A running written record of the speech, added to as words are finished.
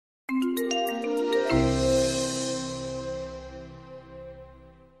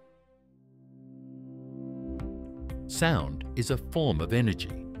Sound is a form of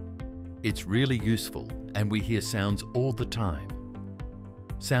energy. It's really useful, and we hear sounds all the time.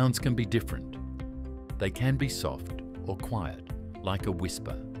 Sounds can be different. They can be soft or quiet, like a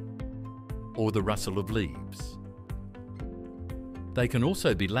whisper, or the rustle of leaves. They can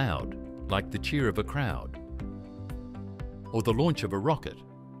also be loud, like the cheer of a crowd, or the launch of a rocket.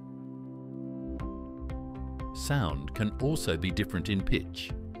 Sound can also be different in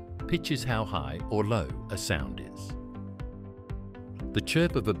pitch. Pitch is how high or low a sound is. The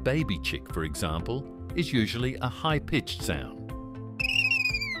chirp of a baby chick, for example, is usually a high-pitched sound.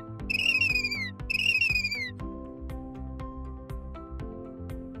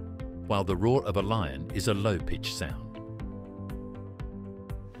 While the roar of a lion is a low-pitched sound.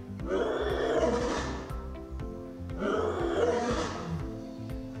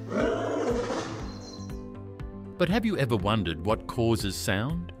 But have you ever wondered what causes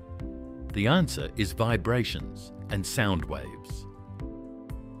sound? The answer is vibrations and sound waves.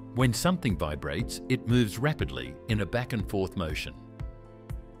 When something vibrates, it moves rapidly in a back and forth motion.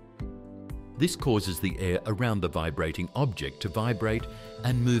 This causes the air around the vibrating object to vibrate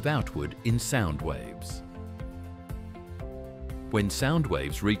and move outward in sound waves. When sound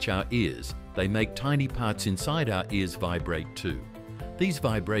waves reach our ears, they make tiny parts inside our ears vibrate too. These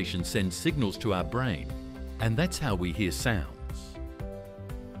vibrations send signals to our brain, and that's how we hear sounds.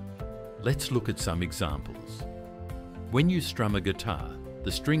 Let's look at some examples. When you strum a guitar,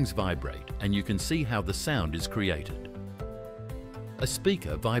 the strings vibrate and you can see how the sound is created. A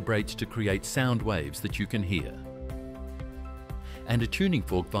speaker vibrates to create sound waves that you can hear. And a tuning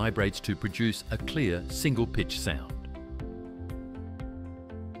fork vibrates to produce a clear, single-pitch sound.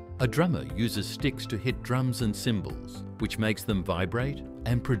 A drummer uses sticks to hit drums and cymbals, which makes them vibrate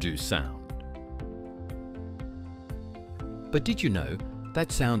and produce sound. But did you know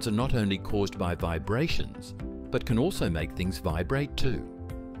that sounds are not only caused by vibrations, but can also make things vibrate too?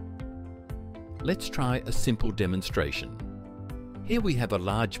 Let's try a simple demonstration. Here we have a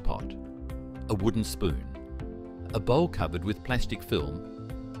large pot, a wooden spoon, a bowl covered with plastic film,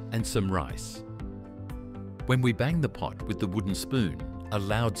 and some rice. When we bang the pot with the wooden spoon, a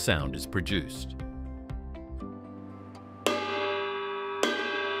loud sound is produced.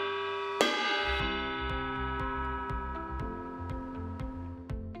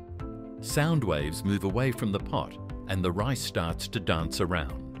 Sound waves move away from the pot and the rice starts to dance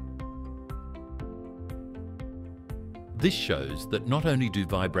around. This shows that not only do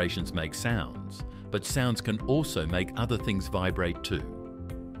vibrations make sounds, but sounds can also make other things vibrate too.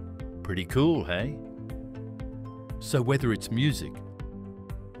 Pretty cool, hey? So whether it's music,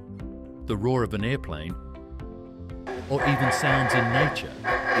 the roar of an airplane, or even sounds in nature,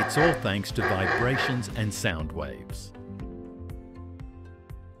 it's all thanks to vibrations and sound waves.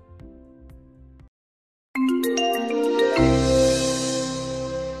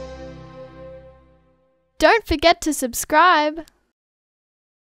 Don't forget to subscribe.